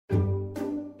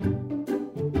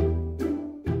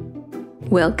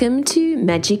Welcome to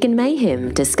Magic and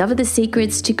Mayhem. Discover the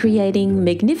secrets to creating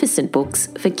magnificent books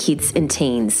for kids and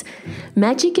teens.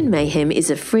 Magic and Mayhem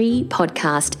is a free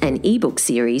podcast and ebook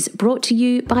series brought to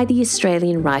you by the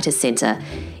Australian Writers Centre.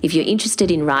 If you're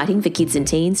interested in writing for kids and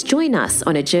teens, join us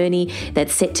on a journey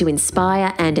that's set to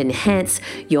inspire and enhance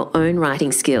your own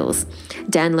writing skills.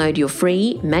 Download your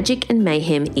free Magic and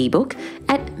Mayhem ebook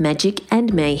at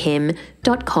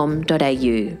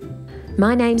magicandmayhem.com.au.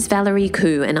 My name's Valerie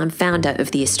Khoo and I'm founder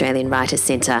of the Australian Writers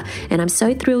Centre, and I'm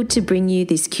so thrilled to bring you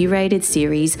this curated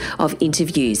series of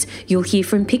interviews. You'll hear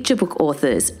from picture book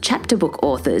authors, chapter book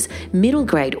authors, middle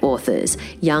grade authors,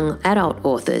 young adult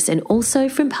authors, and also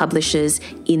from publishers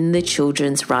in the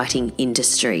children's writing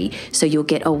industry. So you'll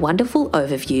get a wonderful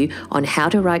overview on how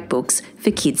to write books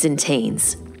for kids and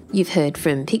teens. You've heard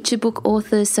from picture book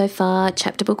authors so far,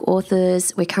 chapter book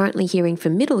authors. We're currently hearing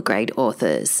from middle grade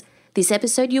authors. This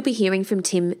episode, you'll be hearing from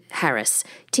Tim Harris.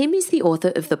 Tim is the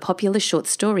author of the popular short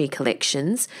story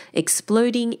collections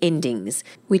Exploding Endings,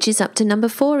 which is up to number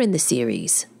 4 in the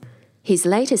series. His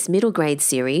latest middle grade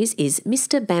series is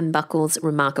Mr. Bambuckle's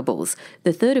Remarkables,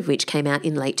 the third of which came out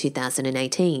in late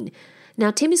 2018. Now,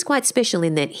 Tim is quite special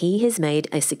in that he has made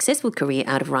a successful career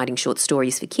out of writing short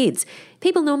stories for kids.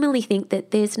 People normally think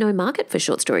that there's no market for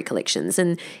short story collections,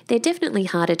 and they're definitely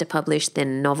harder to publish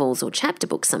than novels or chapter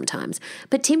books sometimes.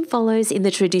 But Tim follows in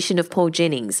the tradition of Paul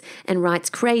Jennings and writes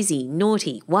crazy,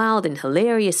 naughty, wild and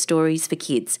hilarious stories for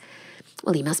kids.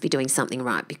 Well, he must be doing something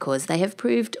right because they have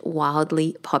proved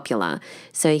wildly popular.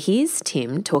 So here's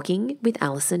Tim talking with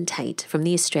Alison Tate from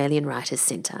the Australian Writers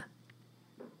Centre.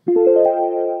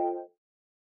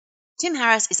 Tim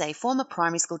Harris is a former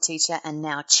primary school teacher and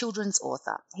now children's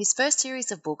author. His first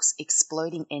series of books,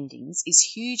 Exploding Endings,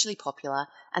 is hugely popular,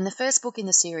 and the first book in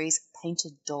the series,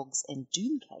 Painted Dogs and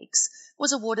Doom Cakes,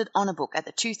 was awarded Honour Book at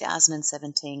the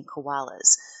 2017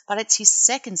 Koalas. But it's his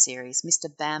second series,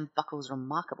 Mr. Bambuckle's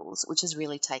Remarkables, which has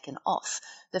really taken off.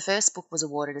 The first book was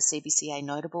awarded a CBCA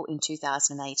Notable in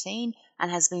 2018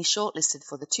 and has been shortlisted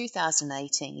for the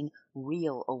 2018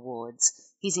 Reel Awards.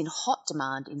 He's in hot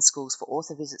demand in schools for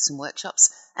author visits and workshops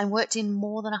and worked in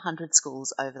more than 100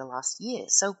 schools over the last year.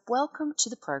 So welcome to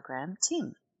the program,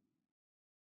 Tim.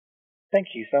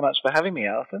 Thank you so much for having me,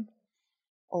 Alison.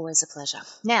 Always a pleasure.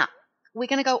 Now, we're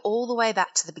going to go all the way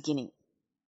back to the beginning.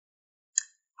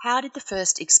 How did the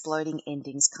first Exploding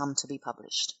Endings come to be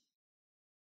published?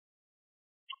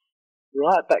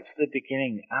 Right back to the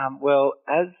beginning. Well,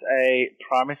 as a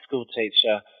primary school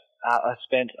teacher, I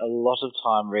spent a lot of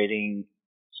time reading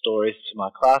stories to my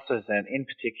classes, and in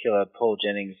particular Paul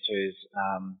Jennings, who's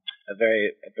a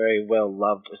very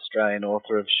well-loved Australian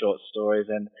author of short stories.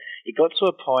 And it got to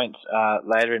a point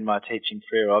later in my teaching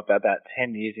career, about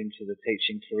 10 years into the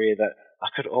teaching career, that I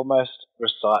could almost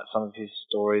recite some of his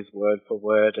stories word for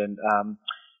word, and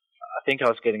I think I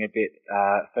was getting a bit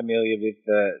familiar with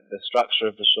the structure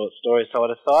of the short story, so I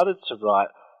decided to write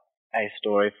a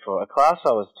story for a class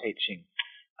I was teaching.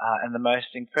 And the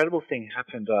most incredible thing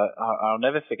happened. I'll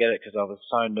never forget it because I was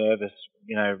so nervous,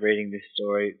 reading this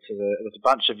story it was a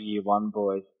bunch of Year 1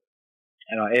 boys,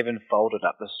 and I even folded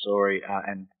up the story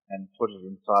and put it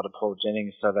inside of Paul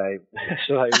Jennings so they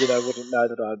wouldn't know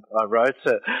that I wrote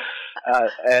it.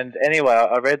 And anyway,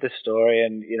 I read the story,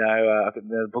 and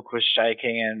the book was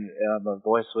shaking and my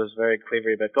voice was very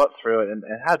quivery, but got through it and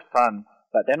had fun.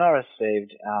 But then I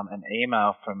received an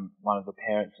email from one of the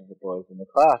parents of the boys in the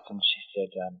class, and she said,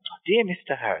 "Dear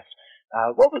Mr. Harris,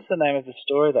 what was the name of the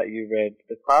story that you read to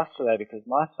the class today? Because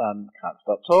my son can't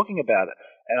stop talking about it."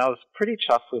 And I was pretty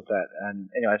chuffed with that.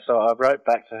 And anyway, so I wrote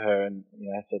back to her and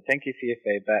I said, "Thank you for your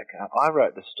feedback. I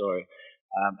wrote the story."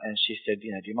 And she said, "Do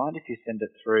you mind if you send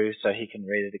it through so he can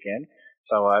read it again?"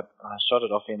 So I shot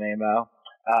it off in email.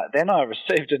 Then I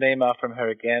received an email from her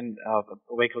again a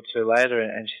week or two later,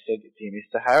 and she said, "Dear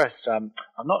Mr. Harris, I'm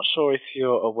not sure if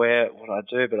you're aware what I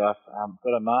do, but I've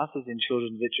got a Master's in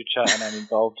Children's Literature and I'm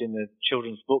involved in the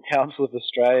Children's Book Council of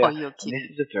Australia. Oh, you're kidding. And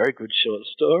this is a very good short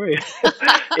story."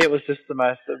 It was just the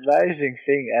most amazing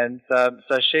thing. And so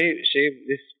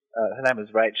her name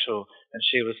was Rachel, and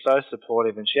she was so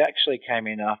supportive, and she actually came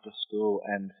in after school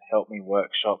and helped me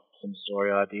workshop some story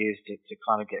ideas to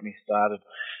kind of get me started.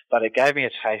 But it gave me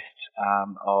a taste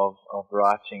of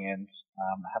writing, and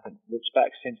I haven't looked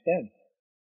back since then.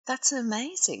 That's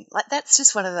amazing. That's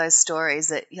just one of those stories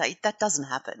that that doesn't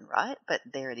happen, right? But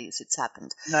there it is. It's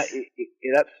happened. No,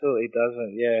 it absolutely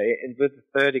doesn't. Yeah, and with the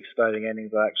third Exploding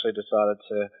Endings, I actually decided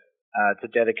to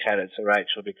dedicate it to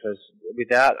Rachel, because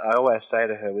I always say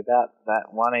to her, without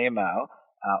that one email,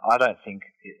 I don't think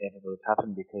it ever would have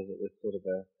happened, because it was sort of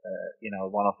a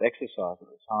one-off exercise at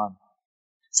the time.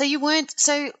 So you weren't.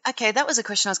 So okay, that was a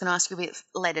question I was going to ask you a bit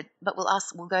later, but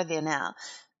we'll go there now.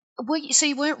 So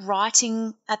you weren't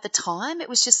writing at the time? It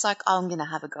was just like, oh, I'm going to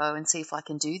have a go and see if I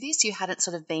can do this. You hadn't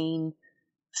sort of been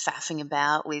faffing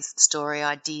about with story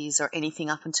ideas or anything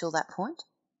up until that point?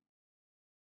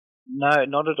 No,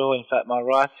 not at all. In fact, my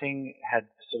writing had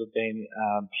sort of been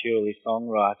purely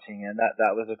songwriting, and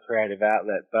that was a creative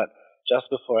outlet. But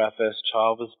just before our first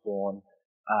child was born,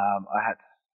 I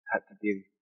had to give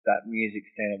that music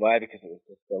scene away because it was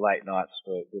just the late nights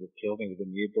would have killed me with a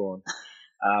newborn.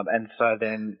 And so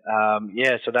then,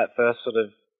 so that first sort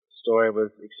of story was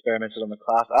experimented on the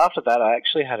class. After that, I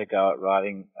actually had a go at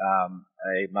writing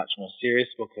a much more serious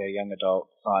book, a young adult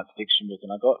science fiction book,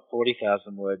 and I got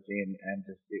 40,000 words in, and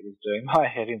it was doing my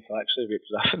head in, so I actually ripped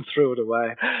it up and threw it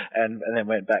away, and then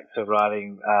went back to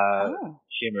writing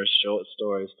humorous short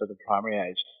stories for the primary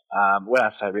age. When I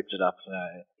say ripped it up,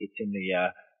 it's in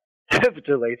the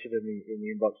deleted in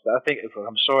the inbox. But I think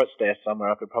I'm sure it's there somewhere.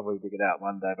 I could probably dig it out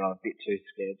one day, but I'm a bit too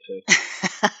scared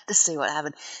to. To see what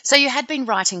happened. So you had been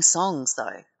writing songs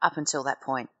though up until that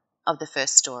point of the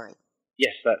first story.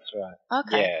 Yes, that's right.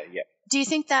 Okay. Yeah. Do you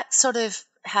think that sort of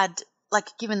had, like,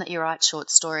 given that you write short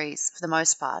stories for the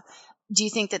most part, do you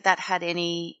think that had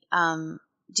any? Do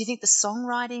you think the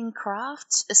songwriting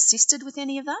craft assisted with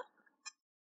any of that?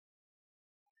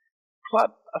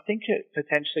 But I think it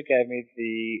potentially gave me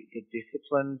the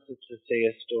discipline to see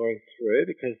a story through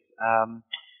because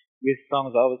with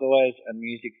songs I was always a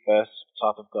music first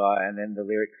type of guy and then the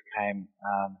lyrics came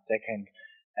second,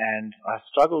 and I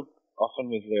struggled often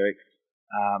with lyrics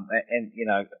and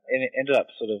it ended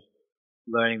up sort of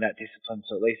learning that discipline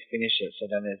to at least finish it so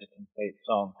then there's a complete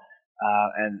song.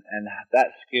 And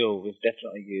that skill was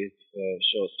definitely used for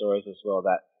short stories as well,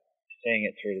 that seeing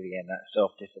it through to the end, that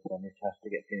self-discipline, this has to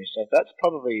get finished. So that's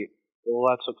probably all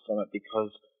I took from it because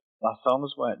my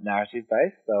songs weren't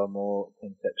narrative-based, they were more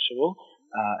conceptual,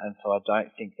 and so I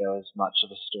don't think there was much of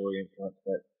a story influence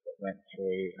that went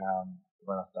through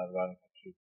when I started writing for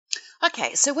kids.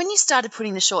 Okay, so when you started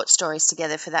putting the short stories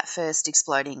together for that first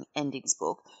Exploding Endings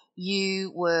book,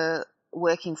 you were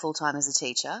working full-time as a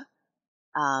teacher.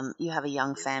 You have a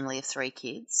young family of 3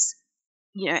 kids.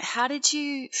 How did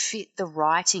you fit the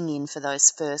writing in for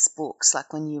those first books,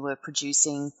 like when you were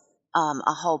producing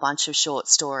a whole bunch of short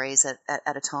stories at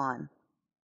a time?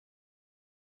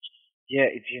 Yeah,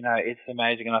 it's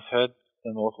amazing, and I've heard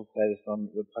some authors say this on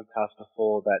the podcast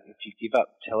before, that if you give up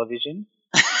television,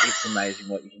 it's amazing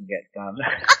what you can get done.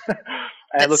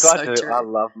 And look, so I do. true.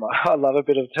 I love a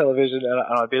bit of television, and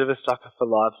I'm a bit of a sucker for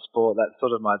live sport. That's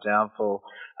sort of my downfall.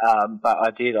 But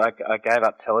I gave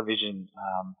up television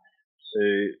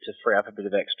to free up a bit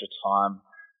of extra time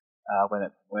when I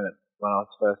was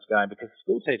first going, because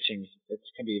school teaching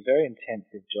can be a very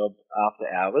intensive job after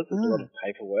hours. There's a lot of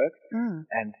paperwork,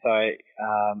 and so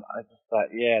I just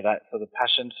thought, that sort of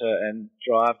passion and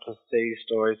drive to see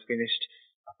stories finished.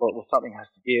 I thought, well, something has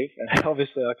to give, and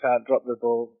obviously I can't drop the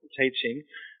ball teaching.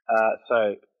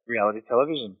 So reality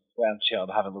television. Well,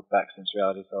 I haven't looked back since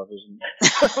reality television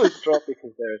was dropped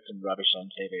because there is some rubbish on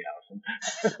TV,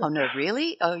 Alison. Oh, no,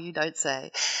 really? Oh, you don't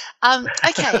say.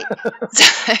 Okay,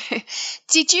 so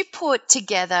did you put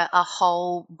together a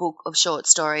whole book of short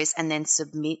stories and then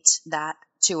submit that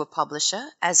to a publisher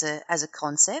as a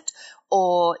concept,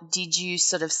 or did you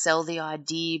sort of sell the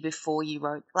idea before you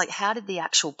wrote? Like, how did the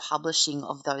actual publishing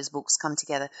of those books come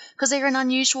together? Because they're an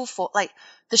unusual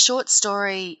the short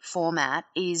story format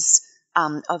is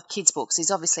of kids' books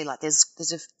is obviously, like, there's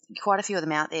quite a few of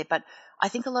them out there, but I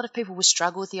think a lot of people will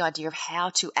struggle with the idea of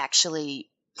how to actually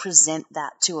present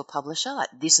that to a publisher. Like,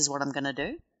 this is what I'm going to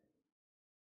do.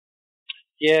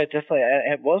 Yeah, definitely.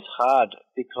 And it was hard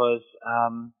because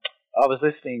I was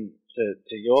listening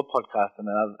to your podcast and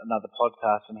another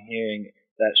podcast and hearing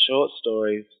that short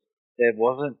stories, there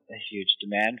wasn't a huge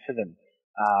demand for them.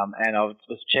 And I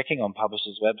was checking on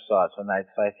publishers' websites and they'd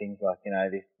say things like,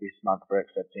 this month we're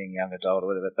accepting young adult or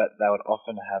whatever, but they would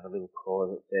often have a little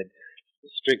clause that said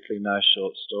strictly no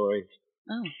short stories.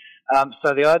 Oh.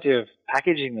 So the idea of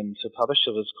packaging them to a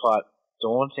publisher was quite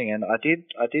daunting, and I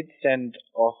did send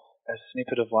off a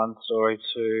snippet of one story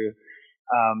to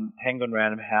Penguin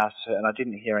Random House, and I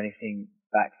didn't hear anything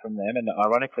back from them. And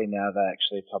ironically, now they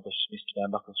actually published Mr.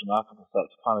 Bambuckle's Remarkable, so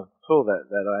it's kind of cool that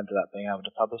I ended up being able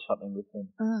to publish something with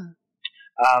them.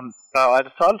 So I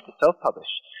decided to self-publish,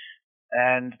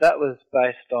 and that was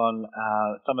based on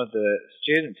some of the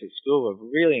students at school were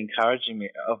really encouraging me,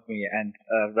 and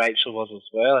Rachel was as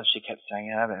well, and she kept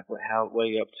saying, what are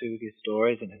you up to with your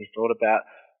stories, and have you thought about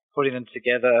putting them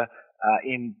together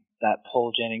in that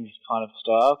Paul Jennings kind of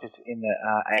style? Because in the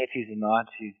 80s and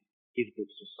 90s, his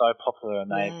books were so popular,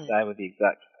 and they were the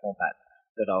exact format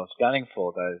that I was gunning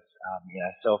for, those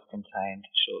self-contained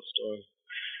short stories.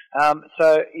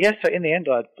 So in the end,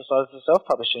 I decided to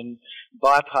self-publish and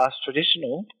bypass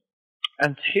traditional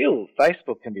until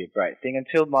Facebook can be a great thing.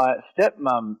 Until my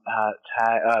stepmom,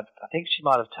 I think she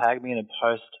might have tagged me in a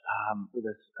post with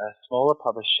a smaller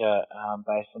publisher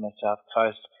based on the South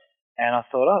Coast, and I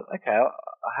thought, oh, okay,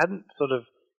 I hadn't sort of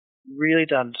really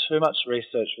done too much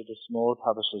research with the smaller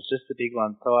publishers, just the big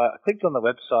ones. So I clicked on the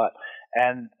website,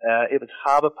 and it was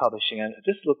Harbour Publishing, and it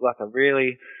just looked like a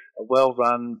really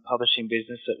well-run publishing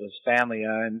business. It was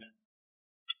family-owned.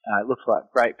 It looked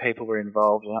like great people were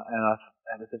involved, and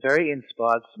it was a very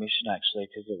inspired submission, actually,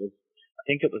 because I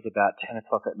think it was about 10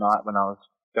 o'clock at night when I was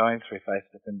going through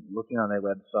Facebook and looking on their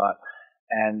website,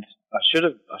 and I should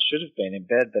have been in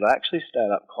bed, but I actually stayed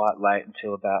up quite late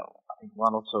until about, I think,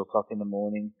 1 or 2 o'clock in the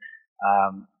morning,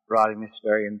 writing this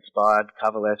very inspired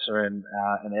cover letter and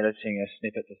editing a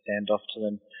snippet to send off to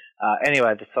them.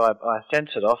 Anyway, so I sent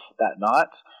it off that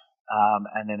night,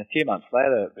 and then a few months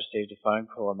later received a phone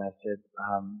call, and they said,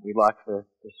 we like the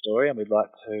story and we'd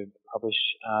like to publish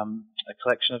a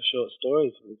collection of short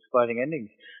stories with exploding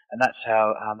endings. And that's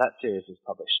how that series was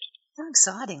published. How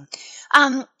exciting.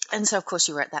 And so, of course,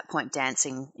 you were at that point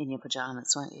dancing in your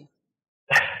pajamas, weren't you?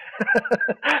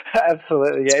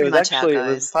 Absolutely, yeah. It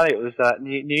was funny. It was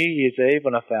New Year's Eve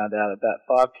when I found out,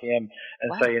 about 5 p.m.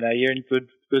 And wow. So, you're in good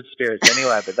spirits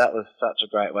anyway, but that was such a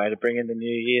great way to bring in the new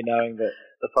year, knowing that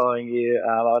the following year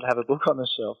I'd have a book on the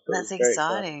shelf. That's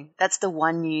exciting. That's the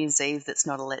one New Year's Eve that's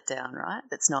not a letdown, right?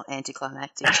 That's not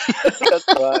anticlimactic. That's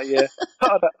right, yeah.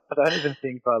 I don't even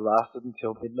think I lasted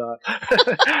until midnight.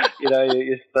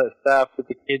 You stay up with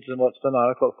the kids and watch the 9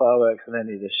 o'clock fireworks, and then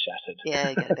you're just shattered. Yeah,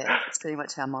 you go to bed. That's pretty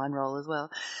much how mine roll as well.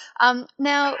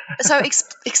 Now, so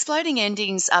exploding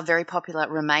endings are very popular,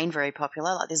 remain very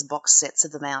popular. Like there's box sets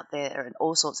of them out there and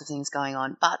all sorts of things going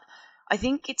on. But I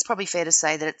think it's probably fair to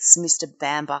say that it's Mr.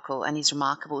 Bambuckle and his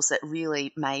Remarkables that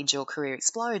really made your career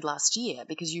explode last year,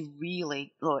 because you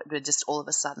really, just all of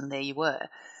a sudden there you were.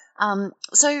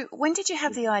 So when did you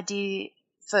have the idea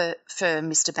for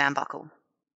Mr. Bambuckle?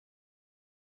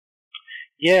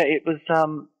 Yeah, it was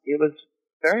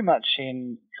very much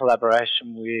in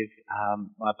collaboration with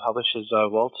my publisher Zoe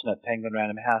Walton at Penguin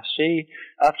Random House. She,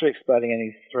 after Exploding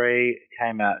Endings 3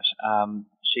 came out,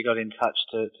 she got in touch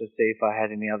to see if I had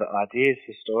any other ideas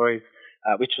for stories,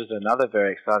 which was another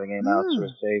very exciting email to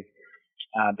receive,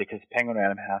 because Penguin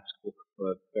Random House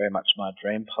were very much my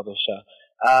dream publisher.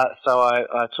 So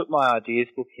I took my ideas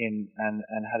book in and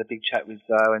had a big chat with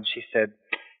Zoe, and she said,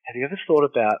 have you ever thought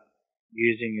about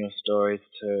using your stories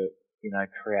to,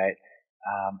 create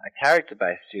a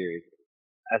character-based series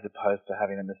as opposed to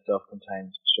having them as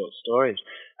self-contained short stories?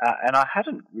 And I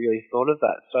hadn't really thought of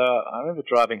that. So I remember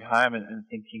driving home and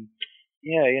thinking,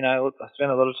 look, I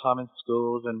spend a lot of time in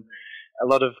schools, and a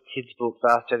lot of kids' books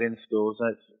are set in schools,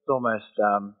 and it's almost,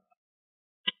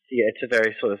 it's a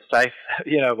very sort of safe,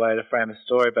 way to frame a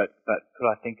story, but could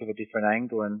I think of a different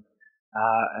angle? And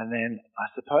then I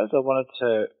suppose I wanted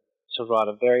to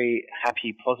write a very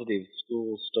happy, positive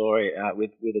school story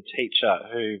with a teacher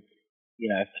who,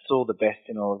 saw the best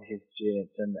in all of his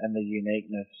students and the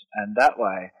uniqueness. And that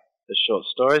way, the short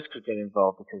stories could get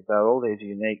involved, because there are all these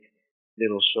unique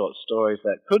little short stories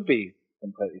that could be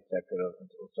completely separate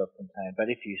or self-contained. But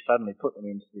if you suddenly put them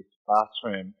into this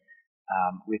classroom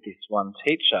with this one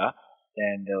teacher,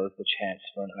 then there was the chance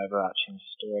for an overarching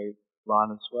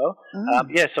storyline as well.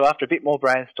 So after a bit more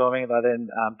brainstorming, I then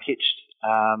pitched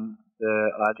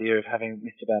the idea of having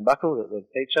Mr. Bambuckle, the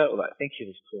teacher, although I think he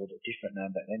was called a different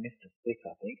name back then, Mr. Thick,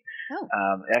 I think. Oh.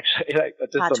 Actually,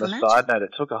 just on a side note,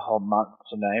 it took a whole month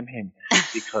to name him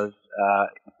because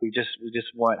we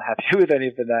just weren't happy with any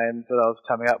of the names that I was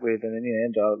coming up with, and in the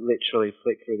end, I literally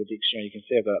flicked through the dictionary. You can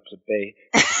see I got up to B,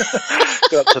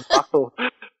 got up to Buckle,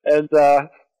 and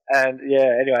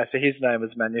yeah. Anyway, so his name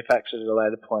was manufactured at a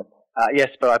later point. Yes,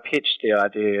 but I pitched the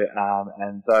idea,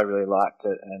 and Zoe really liked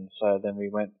it, and so then we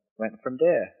went from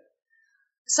there.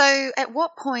 So at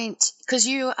what point, because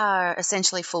you are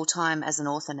essentially full-time as an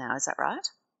author now, is that right?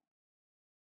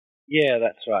 Yeah,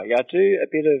 that's right. Yeah, I do a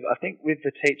bit of, I think with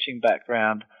the teaching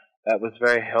background, that was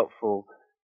very helpful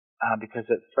because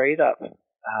it freed up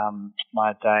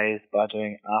my days by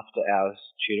doing after-hours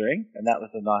tutoring, and that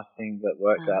was a nice thing that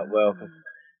worked out well, because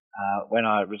when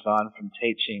I resigned from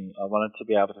teaching, I wanted to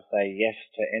be able to say yes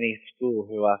to any school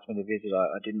who asked me to visit.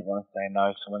 I didn't want to say no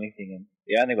to anything, and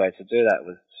the only way to do that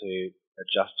was to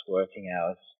adjust working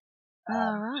hours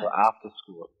to after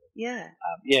school. Yeah.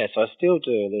 So I still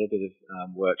do a little bit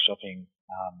of workshopping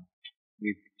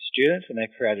with students and their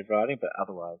creative writing, but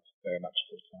otherwise very much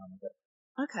full-time with it.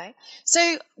 Okay.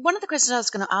 So one of the questions I was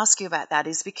going to ask you about that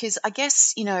is because I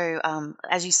guess,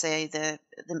 as you say, the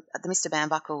Mr.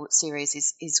 Bambuckle series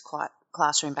is quite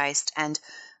classroom-based, and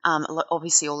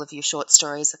obviously all of your short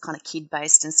stories are kind of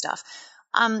kid-based and stuff.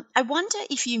 I wonder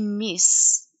if you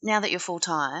miss, now that you're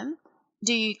full-time,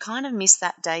 do you kind of miss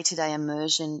that day-to-day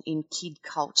immersion in kid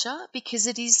culture? Because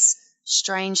it is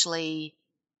strangely,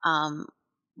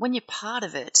 when you're part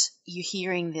of it, you're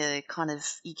hearing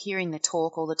the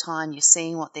talk all the time. You're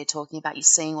seeing what they're talking about. You're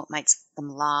seeing what makes them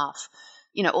laugh.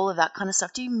 All of that kind of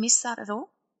stuff. Do you miss that at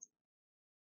all?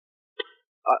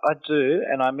 I do,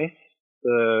 and I miss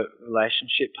the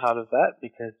relationship part of that,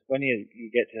 because when you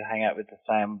get to hang out with the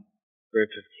same group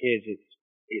of kids,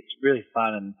 it's really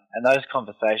fun, and those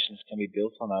conversations can be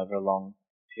built on over a long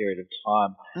period of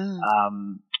time.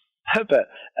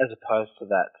 But as opposed to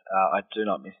that, I do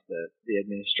not miss the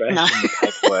administration, the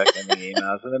paperwork and the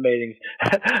emails and the meetings,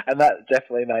 and that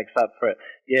definitely makes up for it.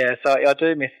 Yeah, so I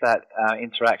do miss that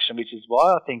interaction, which is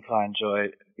why I think I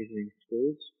enjoy visiting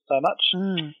schools so much.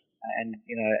 And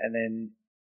then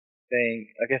being,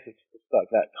 I guess it's like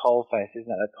that coal face, isn't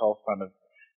it? That coal front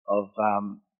of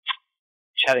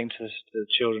chatting to the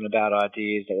children about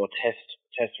ideas or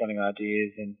test running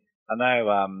ideas. And I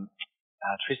know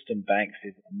Tristan Banks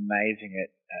is amazing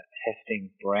at testing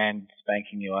brand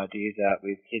spanking new ideas out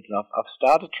with kids, and I've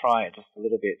started trying it just a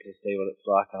little bit to see what it's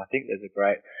like, and I think there's a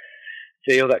great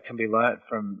deal that can be learnt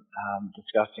from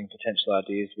discussing potential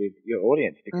ideas with your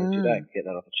audience, because you don't get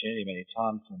that opportunity many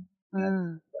times, and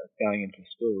going into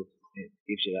schools, it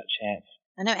gives you that chance.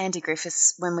 I know Andy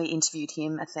Griffiths, when we interviewed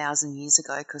him 1,000 years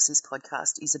ago, because his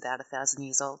podcast is about 1,000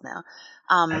 years old now,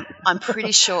 I'm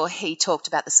pretty sure he talked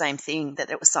about the same thing, that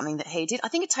it was something that he did. I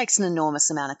think it takes an enormous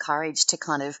amount of courage to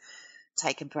kind of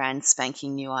take a brand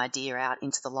spanking new idea out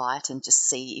into the light and just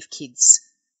see if kids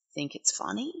think it's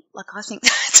funny. Like, I think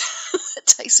that it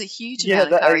takes a huge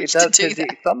amount of courage to do that.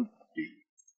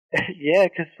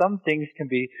 Because some things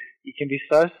you can be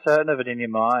so certain of it in your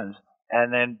mind,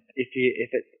 and then if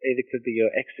it either could be your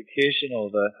execution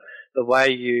or the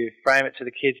way you frame it to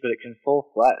the kids, but it can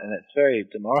fall flat, and it's very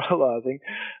demoralising.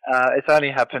 It's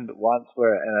only happened once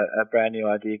where a brand new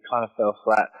idea kind of fell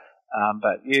flat,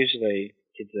 but usually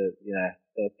kids are,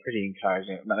 they're pretty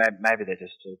encouraging. Maybe they're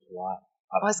just too polite.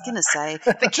 I was going to say,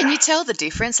 but can you tell the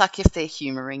difference, like if they're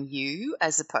humouring you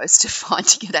as opposed to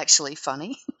finding it actually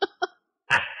funny?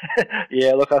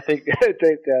 Yeah, look, I think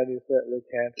deep down you certainly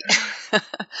can.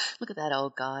 Look at that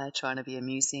old guy trying to be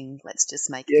amusing. Let's just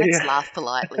let's laugh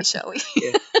politely, shall we?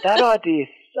 Yeah. That idea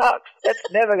sucks. That's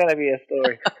never going to be a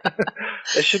story.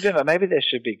 Maybe there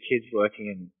should be kids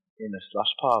working in a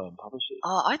slush pile in publishers.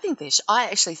 Oh, I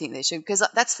actually think they should, because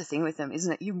that's the thing with them,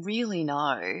 isn't it? You really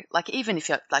know, like, even if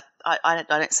you're like, I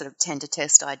don't sort of tend to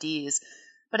test ideas,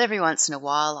 but every once in a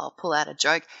while I'll pull out a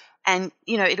joke. And,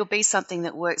 it'll be something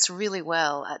that works really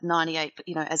well at 98,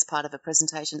 as part of a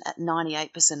presentation at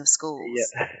 98% of schools.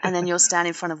 Yep. And then you'll stand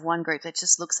in front of one group that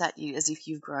just looks at you as if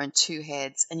you've grown two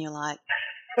heads, and you're like,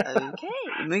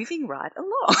 okay, moving right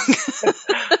along.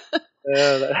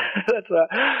 That's right.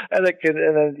 And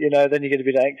then you get a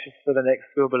bit anxious for the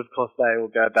next school, but of course they will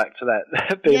go back to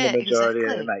that being the majority,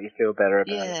 exactly, and make you feel better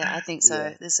about it. Yeah, I think so.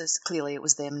 Yeah. This is clearly it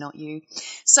was them, not you.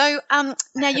 So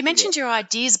now you mentioned your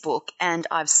ideas book, and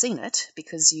I've seen it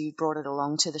because you brought it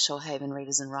along to the Shoalhaven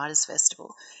Readers and Writers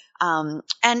Festival. And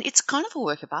it's kind of a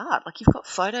work of art. Like, you've got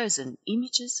photos and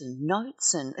images and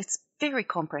notes, and it's very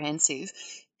comprehensive.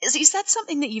 Is that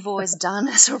something that you've always done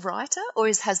as a writer, or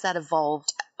has that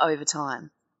evolved over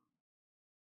time?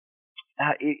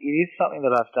 It is something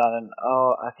that I've done, and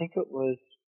I think it was,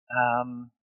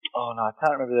 I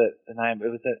can't remember the name. It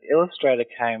was an illustrator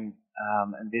came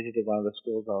and visited one of the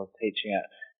schools I was teaching at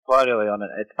quite early on, and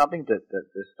it's something that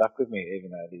stuck with me, even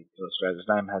though the illustrator's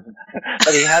name hasn't.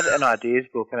 But he had an ideas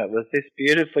book, and it was this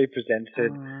beautifully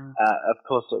presented. Of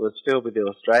course, it was filled with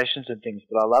illustrations and things,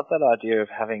 but I love that idea of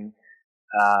having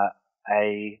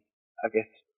I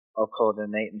guess I'll call it a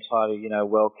neat and tidy,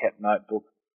 well-kept notebook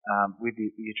with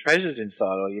your treasures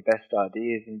inside, or your best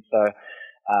ideas. And so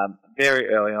very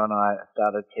early on I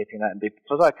started keeping that, and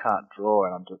because I can't draw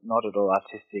and I'm not at all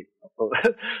artistic, I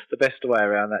thought the best way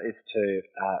around that is to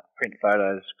print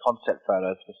photos, concept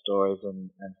photos for stories,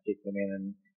 and stick them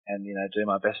in and do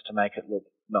my best to make it look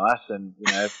nice, and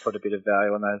put a bit of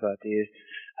value on those ideas.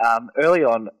 Early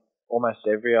on, almost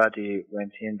every idea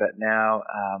went in, but now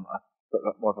I've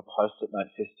got more of a post-it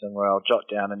note system where I'll jot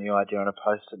down a new idea on a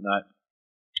post-it note,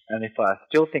 and if I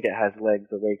still think it has legs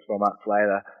a week or a month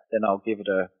later, then I'll give it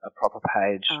a proper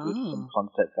page with some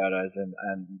concept photos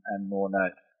and more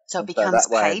notes. So it And so becomes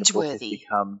that way the book has page-worthy.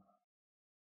 become,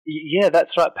 yeah,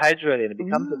 that's right, page-worthy, and it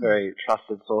becomes a very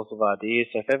trusted source of ideas.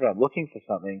 So if ever I'm looking for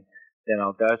something, then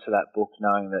I'll go to that book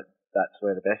knowing that that's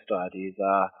where the best ideas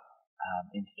are,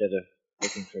 instead of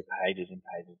looking through pages and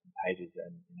pages and pages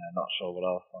and not sure what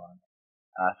I'll find.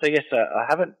 So yes, I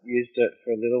haven't used it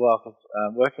for a little while because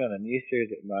I'm working on a new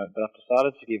series at the moment, but I've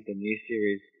decided to give the new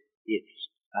series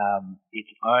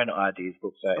its own ideas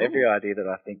book. So every idea that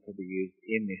I think could be used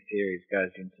in this series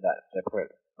goes into that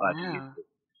separate ideas book.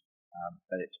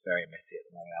 But it's very messy at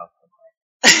the moment.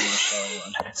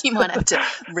 You might have to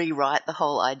rewrite the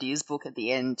whole ideas book at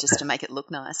the end just to make it look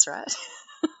nice, right?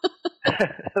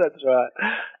 That's right.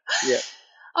 Yeah.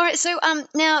 All right. So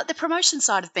now the promotion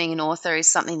side of being an author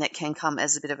is something that can come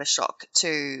as a bit of a shock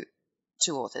to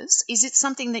authors. Is it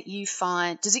something that you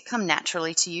find, does it come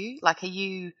naturally to you? Like, are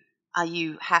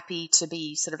you happy to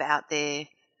be sort of out there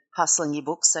hustling your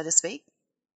books, so to speak?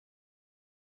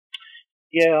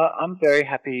 Yeah, I'm very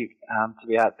happy to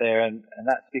be out there, and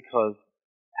that's because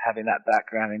having that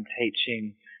background in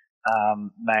teaching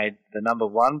made the number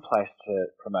one place to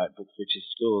promote books, which is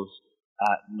schools,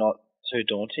 not too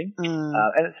daunting.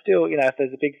 And it's still, if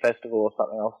there's a big festival or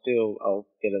something, I'll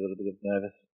get a little bit of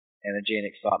nervous energy and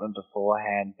excitement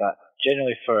beforehand. But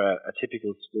generally for a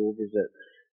typical school visit,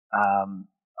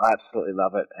 I absolutely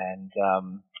love it,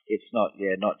 and it's not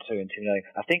too intimidating.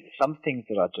 I think some things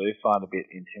that I do find a bit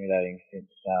intimidating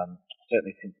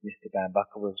certainly since Mr.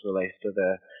 Bambucker was released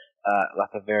are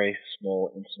like a very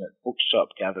small, intimate bookshop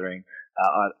gathering.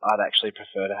 I'd actually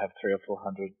prefer to have 300 or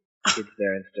 400 kids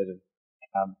there instead of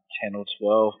 10 or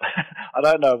 12. I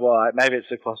don't know why. Maybe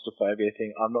it's a claustrophobia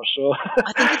thing. I'm not sure.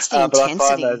 I think it's the but I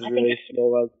intensity. find those really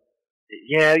small ones.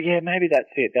 Yeah, maybe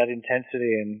that's it. That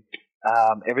intensity and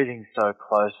everything's so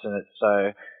close and it's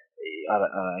so. I don't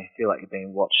know. I feel like you're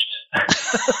being watched.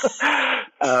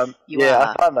 You are.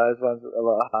 I find those ones a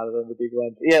lot harder than the big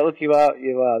ones. Yeah, look, you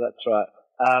are. That's right.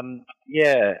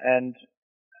 And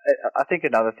I think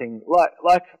another thing,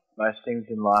 like most things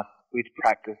in life, with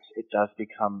practice, it does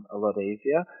become a lot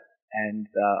easier. And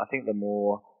I think the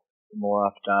more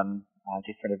I've done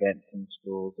different events in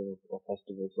schools or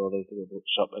festivals or these little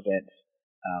bookshop events,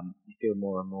 you feel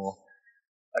more and more,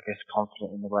 I guess,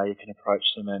 confident in the way you can approach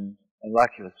them. And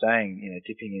like you were saying,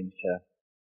 dipping into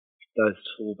those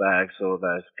tool bags or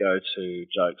those go-to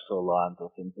jokes or lines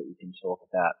or things that you can talk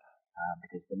about,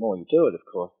 because the more you do it, of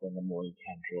course, then the more you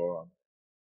can draw on.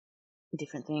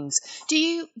 Different things. Do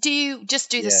you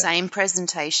just do the same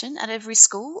presentation at every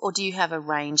school, or do you have a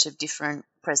range of different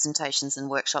presentations and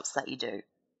workshops that you do?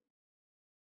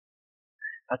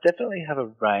 I definitely have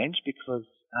a range because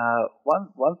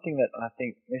one thing that I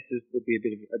think this would be a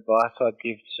bit of advice I'd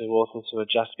give to authors who are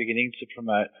just beginning to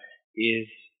promote is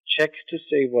check to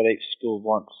see what each school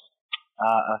wants.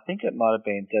 I think it might have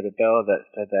been Deborah Bella that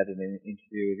said that in an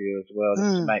interview with you as well,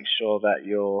 just to make sure that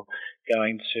you're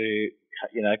going to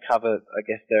cover, I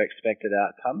guess, their expected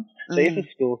outcomes. So if a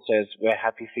school says, we're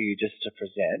happy for you just to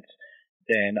present,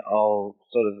 then I'll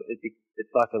sort of,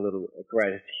 it's like a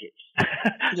greatest hits.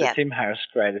 The Tim Harris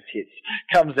greatest hits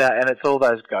comes out, and it's all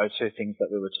those go-to things that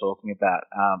we were talking about.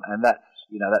 And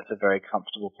that's a very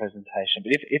comfortable presentation.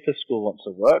 But if a school wants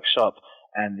a workshop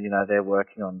and, they're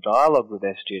working on dialogue with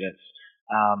their students,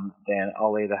 then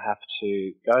I'll either have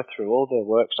to go through all the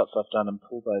workshops I've done and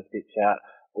pull those bits out,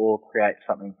 or create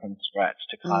something from scratch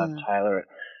to kind of tailor it.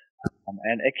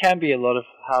 And it can be a lot of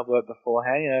hard work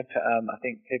beforehand. I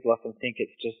think people often think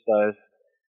it's just those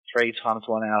 3 times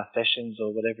 1 hour sessions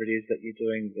or whatever it is that you're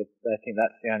doing. They think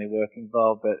that's the only work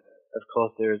involved, but of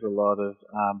course there is a lot of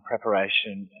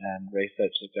preparation and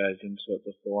research that goes into it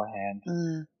beforehand.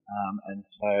 And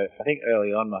so I think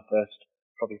early on, my first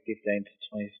probably 15 to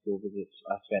 20 school visits,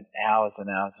 I spent hours and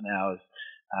hours and hours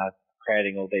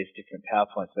creating all these different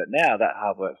PowerPoints. But now that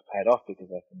hard work's paid off because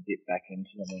I can dip back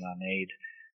into them when I need.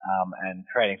 And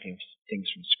creating things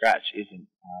from scratch isn't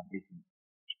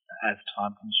as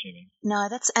time consuming. No,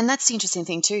 that's the interesting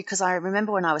thing too, because I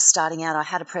remember when I was starting out, I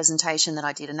had a presentation that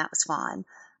I did, and that was fine.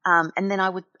 And then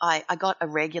I got a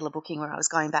regular booking where I was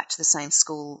going back to the same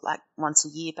school like once a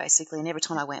year basically, and every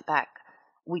time I went back,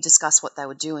 we discussed what they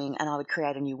were doing and I would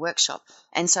create a new workshop.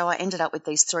 And so I ended up with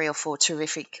these 3 or 4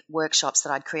 terrific workshops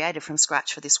that I'd created from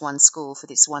scratch for this one school for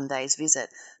this one day's visit.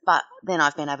 But then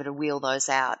I've been able to wheel those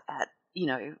out at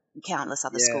countless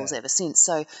other schools ever since.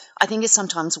 So I think it's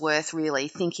sometimes worth really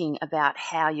thinking about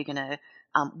how you're going to,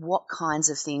 what kinds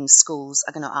of things schools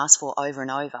are going to ask for over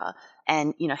and over,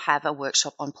 and, have a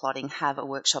workshop on plotting, have a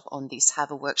workshop on this,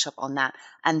 have a workshop on that.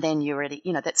 And then you're ready,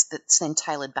 that's then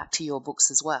tailored back to your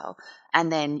books as well. And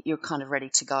then you're kind of ready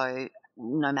to go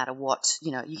no matter what,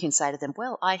 you can say to them,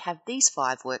 well, I have these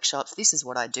 5 workshops. This is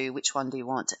what I do. Which one do you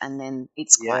want? And then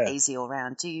it's quite Yeah. easy all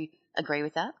round. Do you agree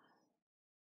with that?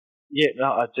 Yeah,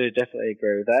 no, I do definitely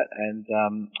agree with that. And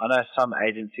I know some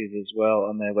agencies as well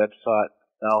on their website,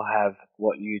 they'll have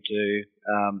what you do,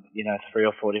 3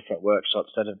 or 4 different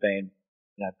workshops that have been,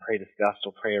 pre-discussed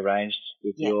or pre-arranged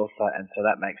with the author, and so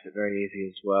that makes it very easy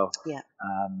as well. Yeah.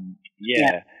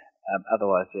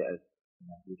 Otherwise, you're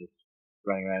just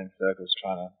running around in circles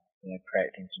trying to, create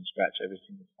things from scratch every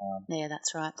single time. Yeah,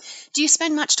 that's right. Do you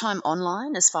spend much time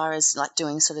online as far as like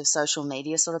doing sort of social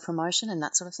media sort of promotion and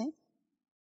that sort of thing?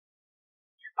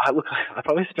 I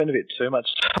probably spend a bit too much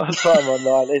time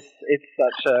online. It's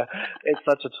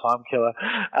such a time killer.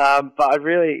 But I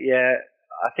really,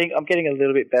 I think I'm getting a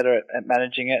little bit better at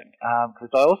managing it, because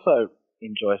I also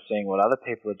enjoy seeing what other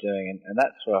people are doing, and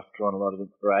that's where I've drawn a lot of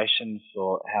inspiration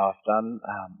for how I've done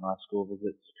my school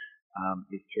visits.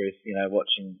 Is through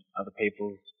watching other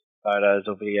people's photos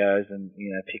or videos and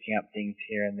picking up things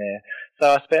here and there.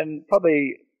 So I spend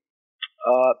probably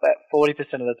about 40%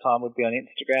 of the time would be on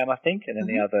Instagram, I think, and then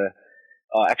the other,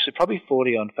 actually probably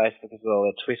 40 on Facebook as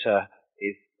well. Twitter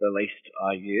is the least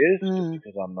I use, just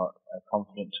because I'm not a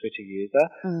confident Twitter user.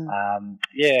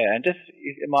 And just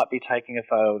it might be taking a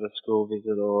photo of a school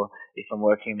visit, or if I'm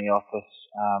working in the office,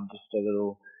 just a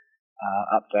little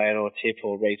update or tip,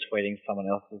 or retweeting someone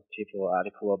else's tip or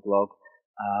article or blog.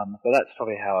 So that's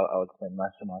probably how I would spend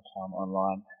most of my time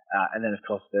online. And then, of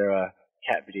course, there are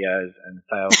cat videos and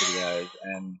fail videos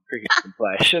and cricket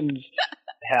compilations,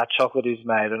 how chocolate is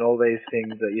made, and all these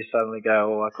things that you suddenly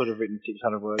go, oh, I could have written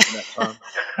 600 words in that time.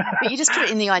 But you just put it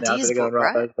in the Now I've got ideas to go book, and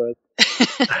write right? those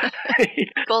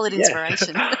words. Call it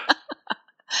inspiration.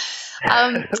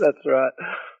 That's right.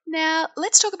 Now,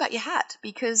 let's talk about your hat,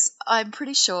 because I'm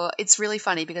pretty sure it's really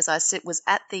funny, because I was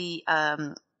at the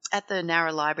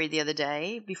Narra Library the other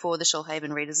day before the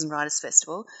Shoalhaven Readers and Writers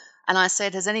Festival, and I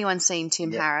said, has anyone seen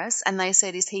Tim Harris? And they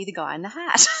said, is he the guy in the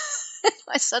hat?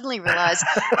 I suddenly realised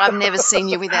I've never seen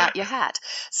you without your hat.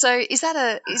 So is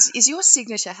your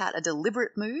signature hat a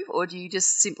deliberate move, or do you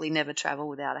just simply never travel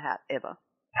without a hat ever?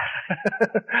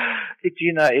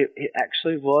 It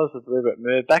actually was a deliberate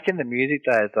move. Back in the music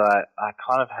days, I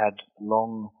kind of had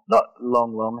not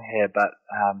long hair, but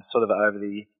sort of a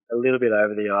little bit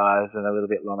over the eyes and a little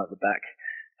bit long at the back,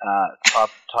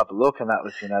 type of look, and that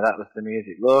was the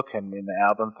music look, and in the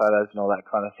album photos and all that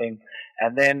kind of thing.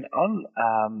 And then on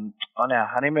our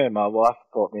honeymoon, my wife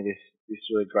bought me this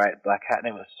really great black hat, and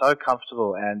it was so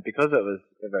comfortable. And because it was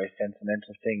a very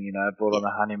sentimental thing, bought on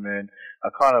the honeymoon, I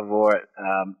kind of wore it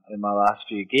in my last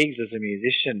few gigs as a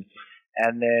musician.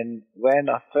 And then when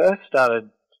I first started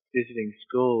visiting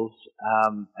schools,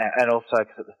 and also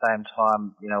because at the same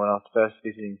time, when I was first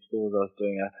visiting schools, I was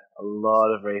doing a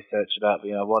lot of research about,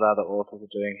 what other authors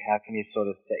are doing, how can you sort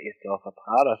of set yourself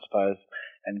apart, I suppose.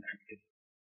 And,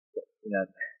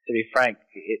 to be frank,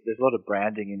 there's a lot of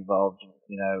branding involved,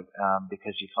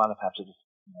 because you kind of have to just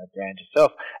brand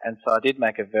yourself. And so I did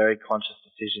make a very conscious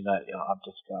decision that I'm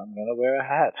going to wear a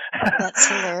hat. That's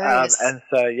hilarious. And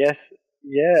so, yes.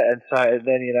 Yeah, and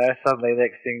then, suddenly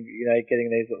next thing, getting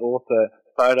these author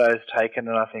photos taken,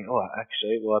 and I think, I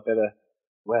better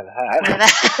wear the hat.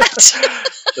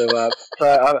 So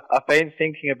I've been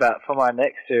thinking about, for my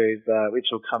next series,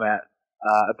 which will come out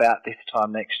about this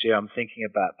time next year, I'm thinking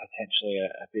about potentially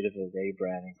a bit of a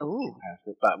rebranding. Ooh.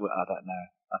 But I don't know.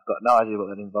 I've got no idea what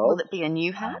that involves. Will it be a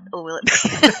new hat, or will it be...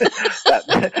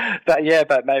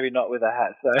 but maybe not with a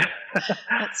hat. So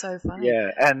That's so funny. Yeah,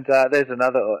 and there's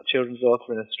another children's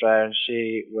author in Australia, and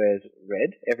she wears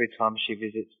red every time she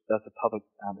does a public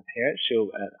appearance.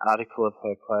 An article of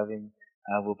her clothing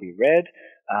will be red.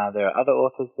 There are other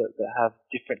authors that have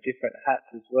different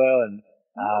hats as well, and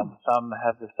some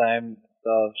have the same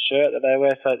style of shirt that they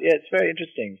wear. So yeah, it's very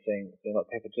interesting seeing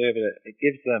what people do, but it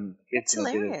gives them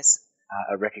hilarious.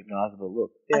 A recognisable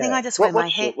look. Yeah. I think I just wear my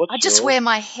hair. Wear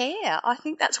my hair. I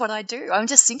think that's what I do. I'm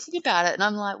just thinking about it, and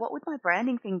I'm like, what would my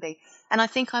branding thing be? And I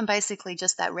think I'm basically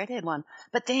just that redhead one.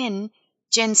 But then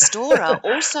Jen Storer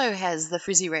also has the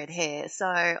frizzy red hair, so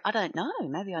I don't know.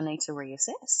 Maybe I need to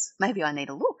reassess. Maybe I need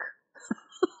a look.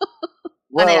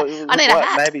 Well, I need a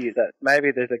hat.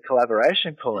 Maybe there's a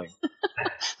collaboration calling.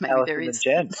 Maybe Alison there is.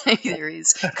 And Jen. Maybe there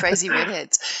is. Crazy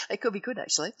redheads. It could be good,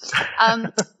 actually.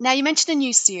 Now, you mentioned a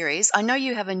new series. I know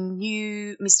you have a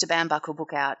new Mr. Bambuckle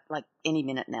book out like any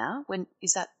minute now. When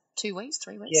is that? 2 weeks,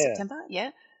 3 weeks? Yeah. September?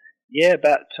 Yeah. Yeah,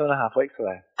 about 2.5 weeks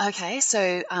away. Okay,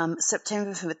 so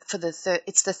September for the third.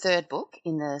 It's the third book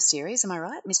in the series. Am I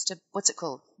right, Mr.? What's it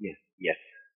called? Yes.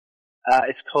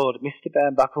 It's called Mr.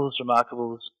 Bambuckle's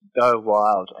Remarkables Go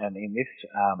Wild, and in this,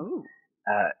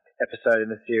 episode in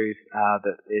the series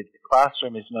that the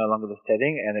classroom is no longer the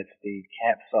setting and it's the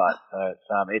campsite. So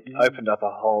it's opened up a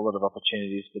whole lot of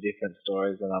opportunities for different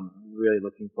stories, and I'm really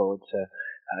looking forward to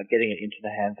getting it into the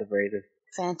hands of readers.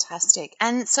 Fantastic.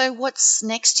 And so what's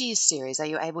next year's series? Are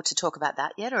you able to talk about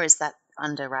that yet, or is that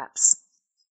under wraps?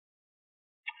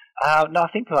 No, I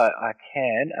think I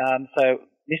can. So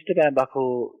Mr.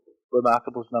 Bambuckle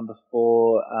Remarkables number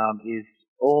 4 is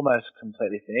almost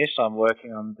completely finished. I'm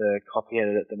working on the copy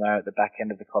edit at the moment, the back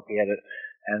end of the copy edit,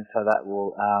 and so that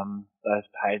will those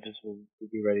pages will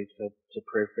be ready to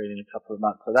proofread in a couple of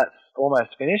months. So that's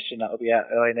almost finished, and that will be out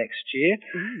early next year.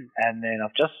 And then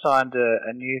I've just signed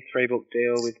a new 3-book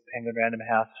deal with Penguin Random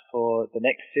House for the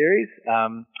next series,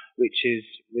 which is,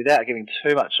 without giving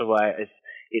too much away,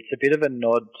 it's a bit of a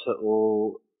nod to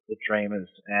all the dreamers.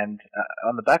 And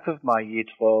on the back of my Year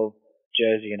 12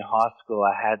 jersey in high school,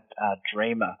 I had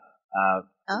Dreamer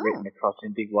written across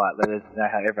in big white letters. You know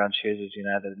how everyone chooses,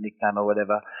 the nickname or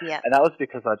whatever. Yeah. And that was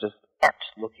because I just kept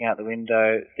looking out the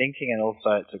window, thinking, and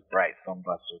also it's a great song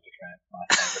by Supertramp, my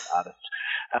favourite artist.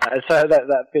 So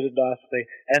that fitted nicely.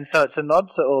 And so it's a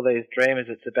nod to all these dreamers.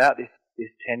 It's about this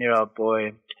 10-year-old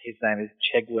boy. His name is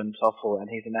Chegwin Toffel, and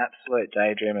he's an absolute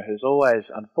daydreamer who's always,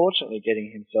 unfortunately,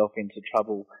 getting himself into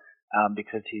trouble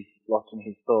because he's lost in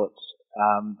his thoughts.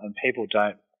 And people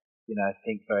don't,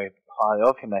 think very highly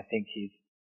of him. They think he's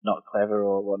not clever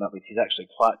or whatnot, which he's actually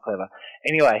quite clever.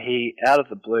 Anyway, out of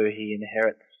the blue, he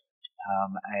inherits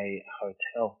a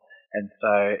hotel, and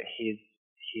so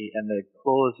and the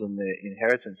clause in the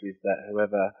inheritance is that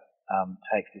whoever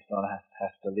takes this on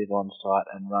has to live on site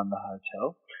and run the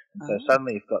hotel. And so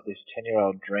suddenly you've got this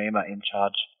 10-year-old dreamer in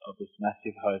charge of this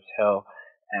massive hotel,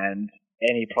 and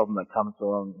any problem that comes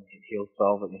along, he'll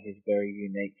solve it in his very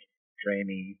unique,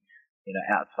 dreamy,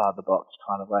 outside the box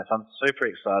kind of way. So I'm super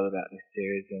excited about this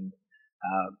series, and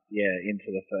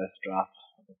into the first draft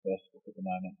of the first book at the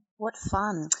moment. What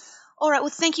fun. All right,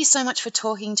 well, thank you so much for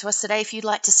talking to us today. If you'd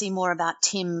like to see more about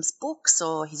Tim's books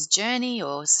or his journey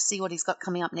or see what he's got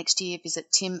coming up next year,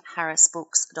 visit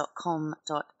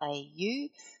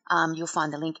timharrisbooks.com.au. You'll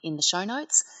find the link in the show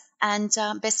notes. And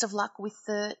best of luck with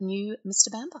the new Mr.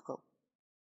 Bambuckle.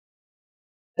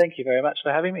 Thank you very much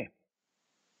for having me.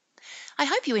 I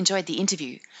hope you enjoyed the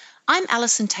interview. I'm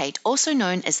Alison Tate, also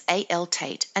known as A.L.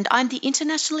 Tate, and I'm the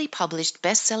internationally published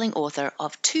best-selling author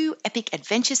of 2 epic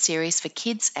adventure series for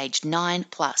kids aged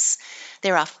 9+.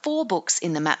 There are 4 books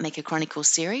in the Mapmaker Chronicles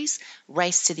series: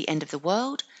 Race to the End of the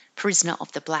World, Prisoner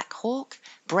of the Black Hawk,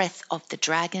 Breath of the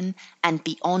Dragon, and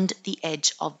Beyond the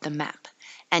Edge of the Map,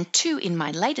 and 2 in my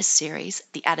latest series,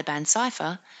 The Audubon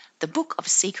Cipher, The Book of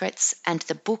Secrets, and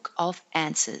The Book of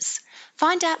Answers.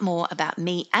 Find out more about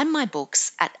me and my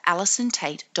books at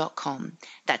AlisonTate.com.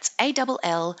 That's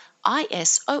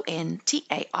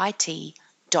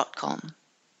ALLISONTAIT.com.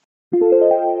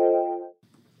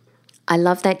 I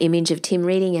love that image of Tim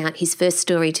reading out his first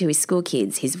story to his school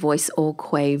kids, his voice all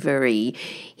quavery.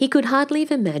 He could hardly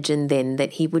have imagined then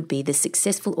that he would be the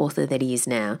successful author that he is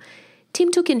now. Tim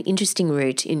took an interesting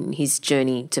route in his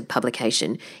journey to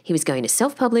publication. He was going to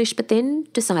self-publish, but then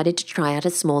decided to try out a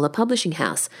smaller publishing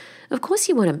house. Of course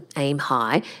you want to aim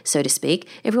high, so to speak.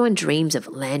 Everyone dreams of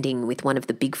landing with one of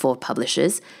the big 4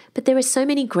 publishers, but there are so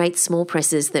many great small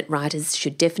presses that writers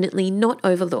should definitely not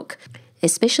overlook,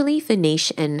 especially for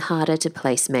niche and harder to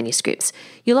place manuscripts.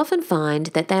 You'll often find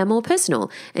that they are more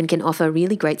personal and can offer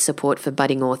really great support for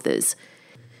budding authors.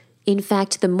 In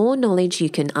fact, the more knowledge you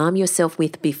can arm yourself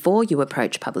with before you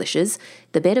approach publishers,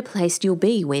 the better placed you'll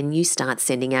be when you start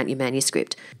sending out your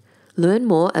manuscript. Learn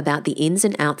more about the ins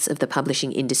and outs of the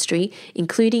publishing industry,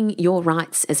 including your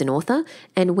rights as an author,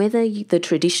 and whether the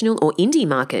traditional or indie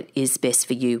market is best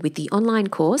for you with the online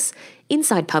course,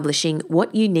 Inside Publishing: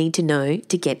 What You Need to Know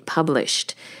to Get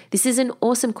Published. This is an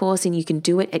awesome course and you can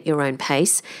do it at your own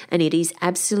pace, and it is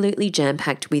absolutely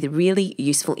jam-packed with really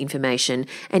useful information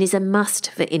and is a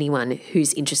must for anyone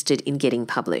who's interested in getting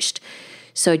published.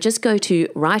 So just go to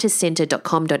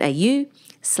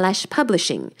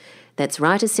writerscentre.com.au/publishing. That's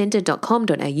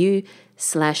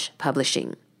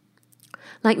writerscentre.com.au/publishing.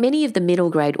 Like many of the middle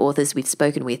grade authors we've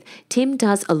spoken with, Tim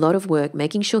does a lot of work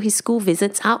making sure his school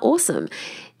visits are awesome.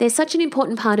 They're such an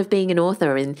important part of being an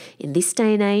author, and in this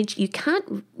day and age, you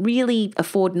can't really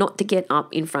afford not to get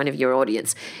up in front of your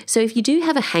audience. So if you do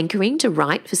have a hankering to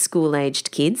write for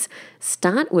school-aged kids,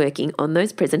 start working on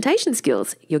those presentation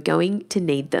skills. You're going to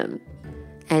need them.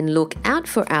 And look out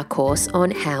for our course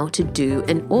on how to do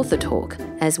an author talk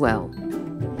as well.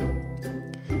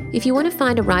 If you want to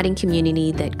find a writing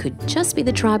community that could just be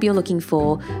the tribe you're looking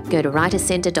for, go to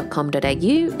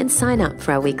writerscentre.com.au and sign up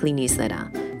for our weekly newsletter.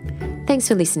 Thanks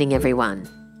for listening, everyone.